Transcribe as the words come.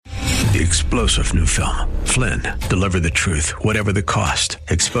The explosive new film, Flynn, deliver the truth, whatever the cost,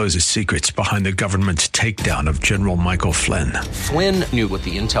 exposes secrets behind the government's takedown of General Michael Flynn. Flynn knew what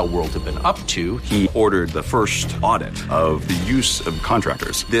the intel world had been up to. He ordered the first audit of the use of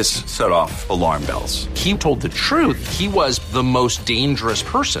contractors. This set off alarm bells. He told the truth. He was the most dangerous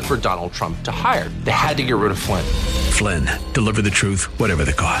person for Donald Trump to hire. They had to get rid of Flynn. Flynn, deliver the truth, whatever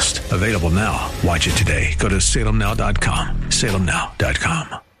the cost. Available now. Watch it today. Go to salemnow.com.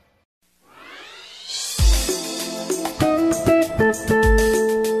 salemnow.com.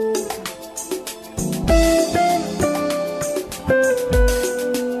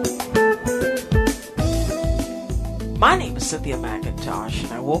 My name is Cynthia McIntosh,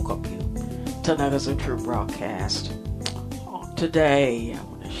 and I welcome you to Nuggets of Truth broadcast. Today, I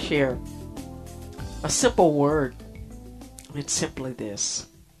want to share a simple word. It's simply this: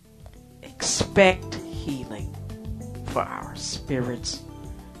 expect healing for our spirits,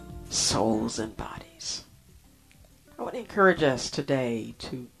 souls, and bodies. I want to encourage us today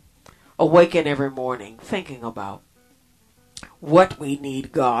to awaken every morning thinking about what we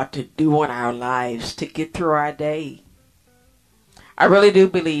need God to do in our lives to get through our day. I really do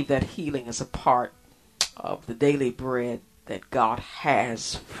believe that healing is a part of the daily bread that God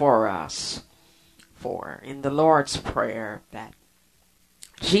has for us. For in the Lord's Prayer that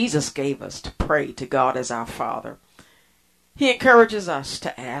Jesus gave us to pray to God as our Father, He encourages us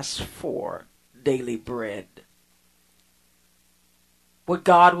to ask for daily bread. What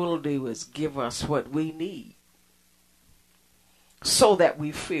God will do is give us what we need so that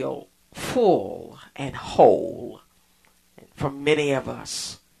we feel full and whole. And for many of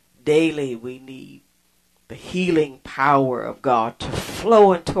us, daily we need the healing power of God to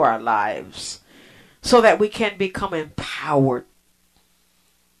flow into our lives so that we can become empowered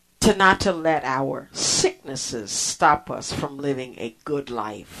to let our sicknesses stop us from living a good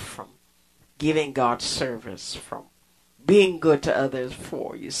life, from giving God service, from being good to others.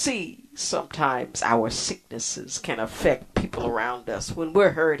 For you see, sometimes our sicknesses can affect people around us. When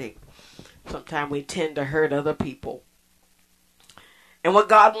we're hurting, sometimes we tend to hurt other people. And what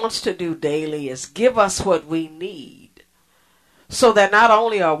God wants to do daily is give us what we need so that not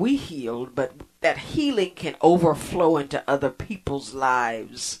only are we healed, but that healing can overflow into other people's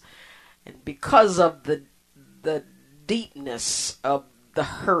lives. And because of the deepness of the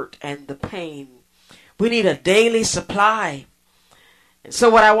hurt and the pain, we need a daily supply. And so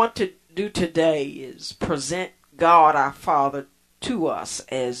what I want to do today is present God our Father to us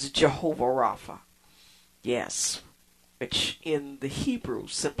as Jehovah Rapha. Yes, which in the Hebrew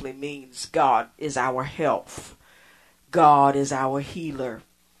simply means God is our health. God is our healer.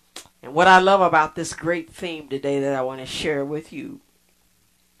 And what I love about this great theme today that I want to share with you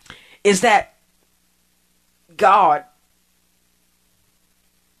is that God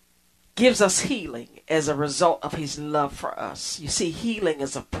gives us healing as a result of His love for us. You see, healing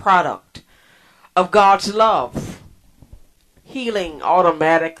is a product of God's love. Healing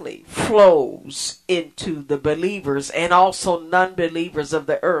automatically flows into the believers and also non-believers of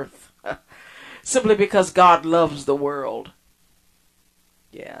the earth, simply because God loves the world.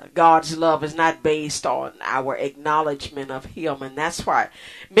 Yeah, God's love is not based on our acknowledgement of Him, and that's why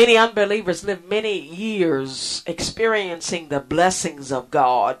many unbelievers live many years experiencing the blessings of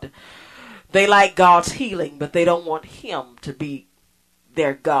God. They like God's healing, but they don't want Him to be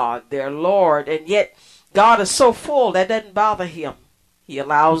their God, their Lord, and yet God is so full that doesn't bother Him. He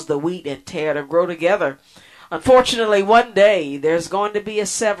allows the wheat and tare to grow together. Unfortunately, one day there's going to be a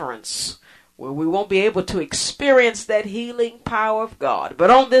severance where we won't be able to experience that healing power of God. But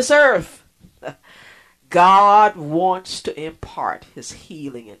on this earth, God wants to impart His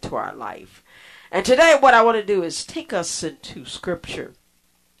healing into our life. And today what I want to do is take us into Scripture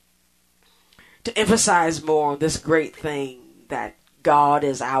to emphasize more on this great thing that God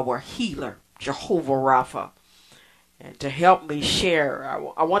is our healer, Jehovah Rapha. And to help me share,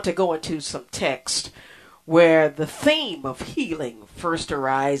 I want to go into some text where the theme of healing first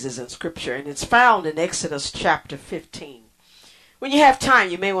arises in Scripture, and it's found in Exodus chapter 15. When you have time,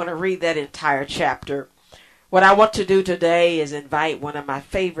 you may want to read that entire chapter. What I want to do today is invite one of my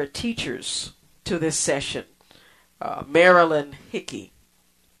favorite teachers to this session, Marilyn Hickey.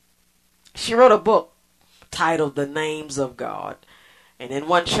 She wrote a book titled The Names of God, and in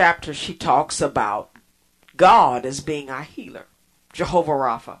one chapter she talks about God as being our healer, Jehovah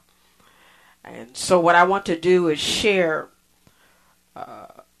Rapha. And so what I want to do is share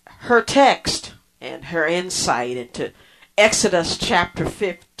her text and her insight into Exodus chapter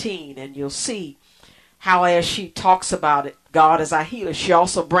 15. And you'll see how as she talks about it, God as our healer, she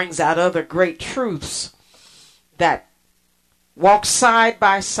also brings out other great truths that walk side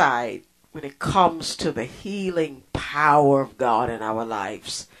by side when it comes to the healing power of God in our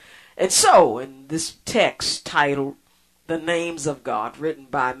lives. And so, in this text titled The Names of God, written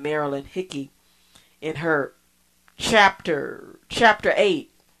by Marilyn Hickey, in her chapter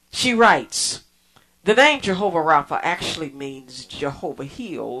 8, she writes, the name Jehovah Rapha actually means Jehovah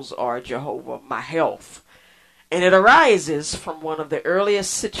heals or Jehovah my health. And it arises from one of the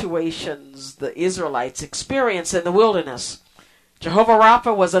earliest situations the Israelites experienced in the wilderness. Jehovah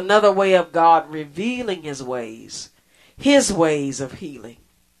Rapha was another way of God revealing his ways of healing.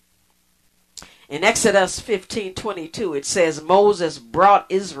 In Exodus 15:22, it says, Moses brought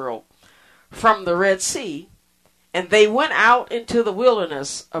Israel from the Red Sea, and they went out into the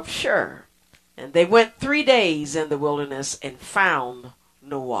wilderness of Shur. And they went 3 days in the wilderness and found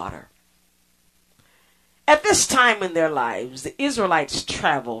no water. At this time in their lives, the Israelites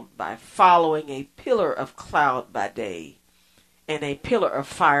traveled by following a pillar of cloud by day and a pillar of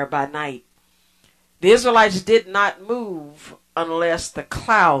fire by night. The Israelites did not move unless the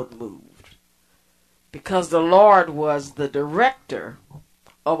cloud moved, because the Lord was the director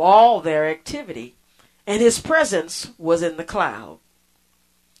of all their activity, and his presence was in the cloud.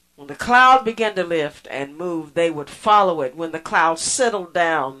 When the cloud began to lift and move, they would follow it. When the cloud settled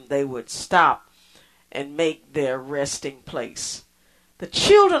down, they would stop and make their resting place. The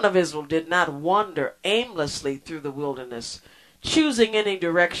children of Israel did not wander aimlessly through the wilderness, choosing any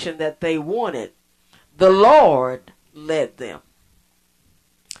direction that they wanted. The Lord led them.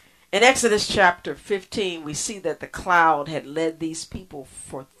 In Exodus chapter 15, we see that the cloud had led these people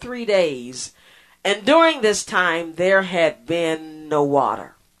for 3 days, and during this time there had been no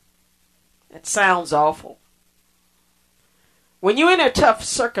water. That sounds awful. When you're in tough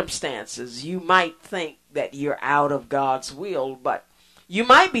circumstances, you might think that you're out of God's will, but you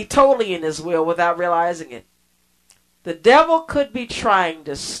might be totally in his will without realizing it. The devil could be trying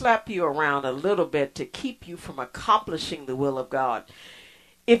to slap you around a little bit to keep you from accomplishing the will of God.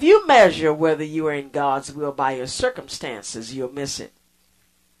 If you measure whether you are in God's will by your circumstances, you'll miss it.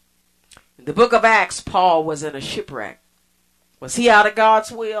 In the book of Acts, Paul was in a shipwreck. Was he out of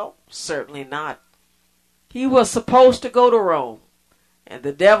God's will? Certainly not. He was supposed to go to Rome, and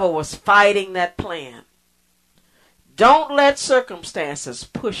the devil was fighting that plan. Don't let circumstances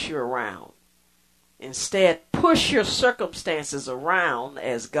push you around. Instead, push your circumstances around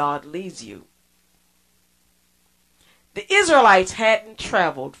as God leads you. The Israelites hadn't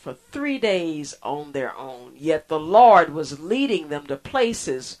traveled for 3 days on their own, yet the Lord was leading them to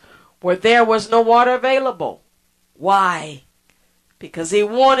places where there was no water available. Why? Because he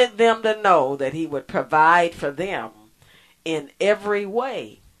wanted them to know that he would provide for them in every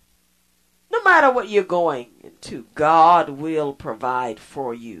way. No matter what you're going into, God will provide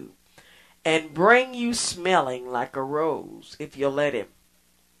for you and bring you smelling like a rose if you'll let him.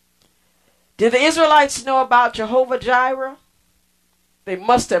 Did the Israelites know about Jehovah Jireh? They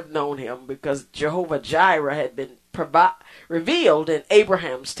must have known him, because Jehovah Jireh had been revealed in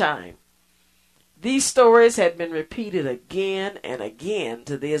Abraham's time. These stories had been repeated again and again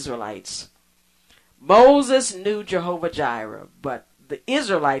to the Israelites. Moses knew Jehovah Jireh, but the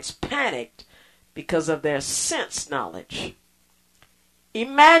Israelites panicked because of their sense knowledge.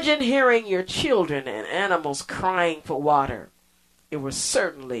 Imagine hearing your children and animals crying for water. It was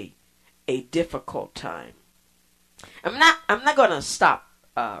certainly a difficult time. I'm not going to stop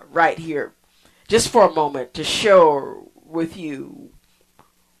right here just for a moment to share with you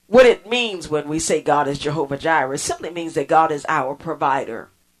what it means when we say God is Jehovah Jireh. It simply means that God is our provider.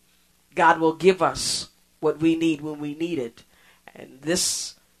 God will give us what we need when we need it. And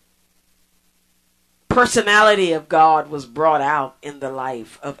this personality of God was brought out in the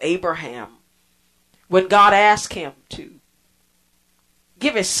life of Abraham when God asked him to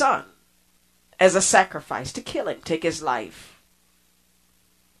give his son as a sacrifice, to kill him, take his life.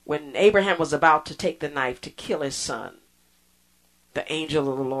 When Abraham was about to take the knife to kill his son, the angel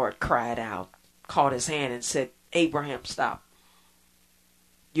of the Lord cried out, caught his hand and said, Abraham, stop.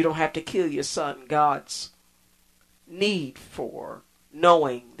 You don't have to kill your son. God's need for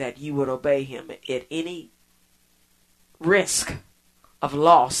knowing that you would obey him at any risk of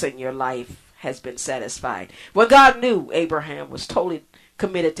loss in your life has been satisfied. When God knew Abraham was totally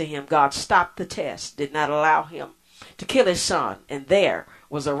committed to him, God stopped the test, did not allow him to kill his son, and there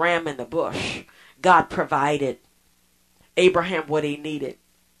was a ram in the bush. God provided Abraham what he needed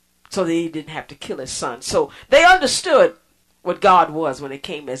so that he didn't have to kill his son. So they understood what God was when it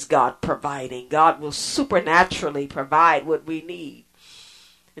came as God providing. God will supernaturally provide what we need.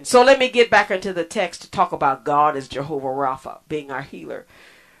 And so let me get back into the text to talk about God as Jehovah Rapha, being our healer.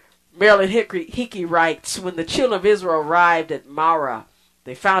 Marilyn Hickey writes, when the children of Israel arrived at Marah,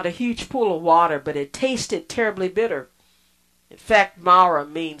 they found a huge pool of water, but it tasted terribly bitter. In fact, Marah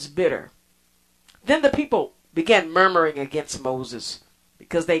means bitter. Then the people began murmuring against Moses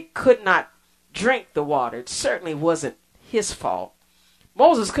because they could not drink the water. It certainly wasn't his fault.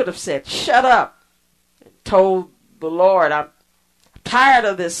 Moses could have said, shut up, and told the Lord, I'm tired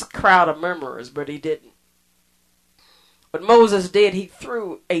of this crowd of murmurers, but he didn't. What Moses did, he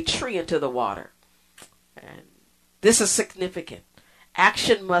threw a tree into the water. And this is significant.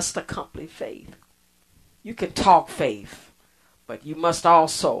 Action must accompany faith. You can talk faith, but you must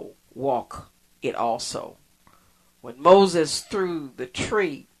also walk it also. When Moses threw the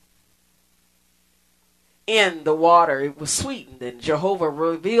tree in the water, it was sweetened, and Jehovah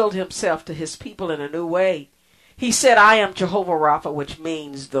revealed himself to his people in a new way. He said, I am Jehovah Rapha, which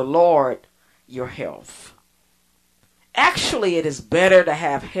means the Lord, your health. Actually, it is better to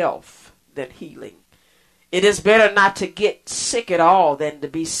have health than healing. It is better not to get sick at all than to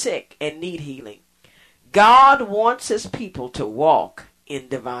be sick and need healing. God wants his people to walk in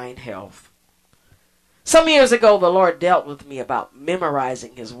divine health. Some years ago, the Lord dealt with me about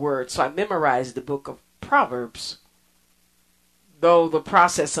memorizing his word, so I memorized the book of Proverbs. Though the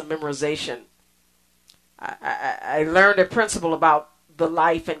process of memorization, I learned a principle about the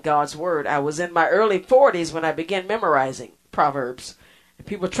life in God's word. I was in my early 40s when I began memorizing Proverbs. And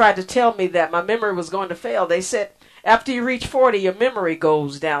people tried to tell me that my memory was going to fail. They said, after you reach 40, your memory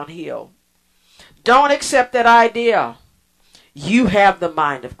goes downhill. Don't accept that idea. You have the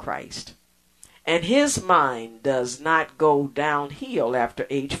mind of Christ. And his mind does not go downhill after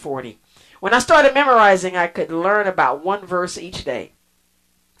age 40. When I started memorizing, I could learn about one verse each day.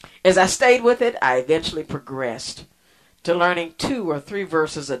 As I stayed with it, I eventually progressed to learning 2 or 3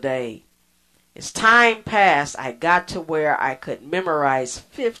 verses a day. As time passed, I got to where I could memorize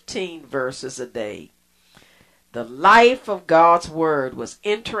 15 verses a day. The life of God's word was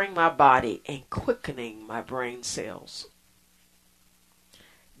entering my body and quickening my brain cells.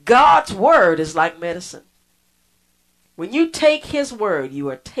 God's word is like medicine. When you take his word, you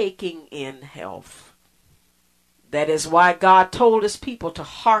are taking in health. That is why God told his people to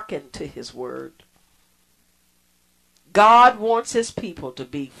hearken to his word. God wants his people to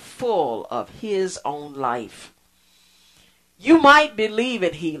be full of his own life. You might believe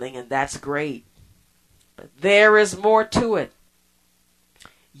in healing, and that's great. But there is more to it.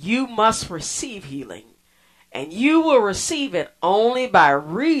 You must receive healing. And you will receive it only by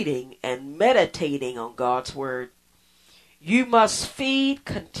reading and meditating on God's word. You must feed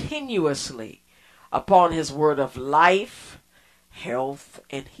continuously upon his word of life, health,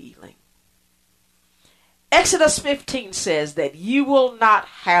 and healing. Exodus 15 says that you will not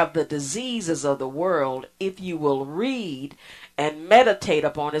have the diseases of the world if you will read and meditate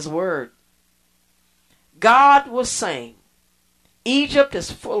upon his word. God was saying, Egypt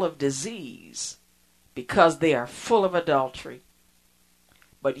is full of disease because they are full of adultery.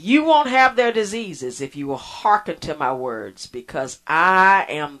 But you won't have their diseases if you will hearken to my words, because I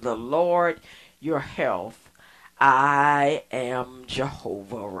am the Lord, your health. I am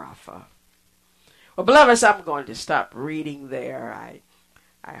Jehovah Rapha. Well, beloveds, I'm going to stop reading there.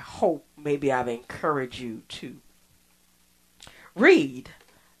 I hope maybe I've encouraged you to read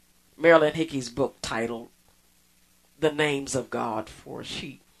Marilyn Hickey's book titled The Names of God, for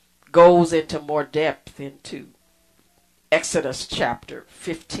she goes into more depth into Exodus chapter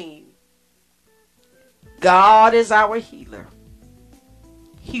 15. God is our healer.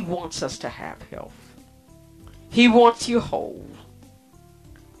 He wants us to have health. He wants you whole.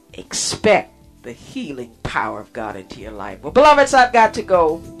 Expect the healing power of God into your life. Well, beloveds, I've got to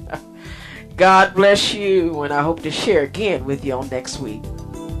go. God bless you, and I hope to share again with you on next week.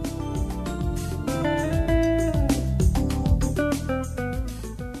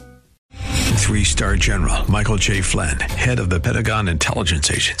 Three-star General Michael J. Flynn, head of the Pentagon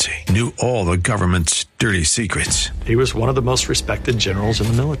Intelligence Agency, knew all the government's dirty secrets. He was one of the most respected generals in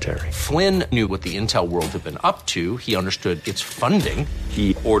the military. Flynn knew what the intel world had been up to. He understood its funding.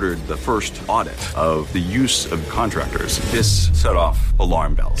 He ordered the first audit of the use of contractors. This set off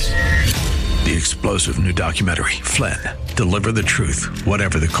alarm bells. The explosive new documentary, Flynn, Deliver the Truth,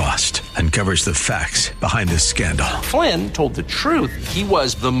 Whatever the Cost, uncovers the facts behind this scandal. Flynn told the truth. He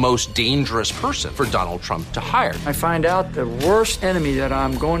was the most dangerous person for Donald Trump to hire. I find out the worst enemy that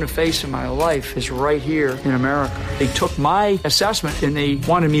I'm going to face in my life is right here in America. They took my assessment and they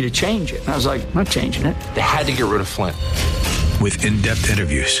wanted me to change it. And I was like, I'm not changing it. They had to get rid of Flynn. With in-depth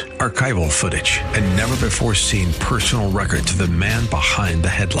interviews, archival footage, and never-before-seen personal records of the man behind the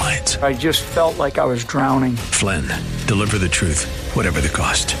headlines. I just felt like I was drowning. Flynn, deliver the truth, whatever the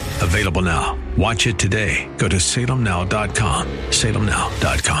cost. Available now. Watch it today. Go to salemnow.com.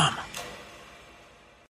 salemnow.com.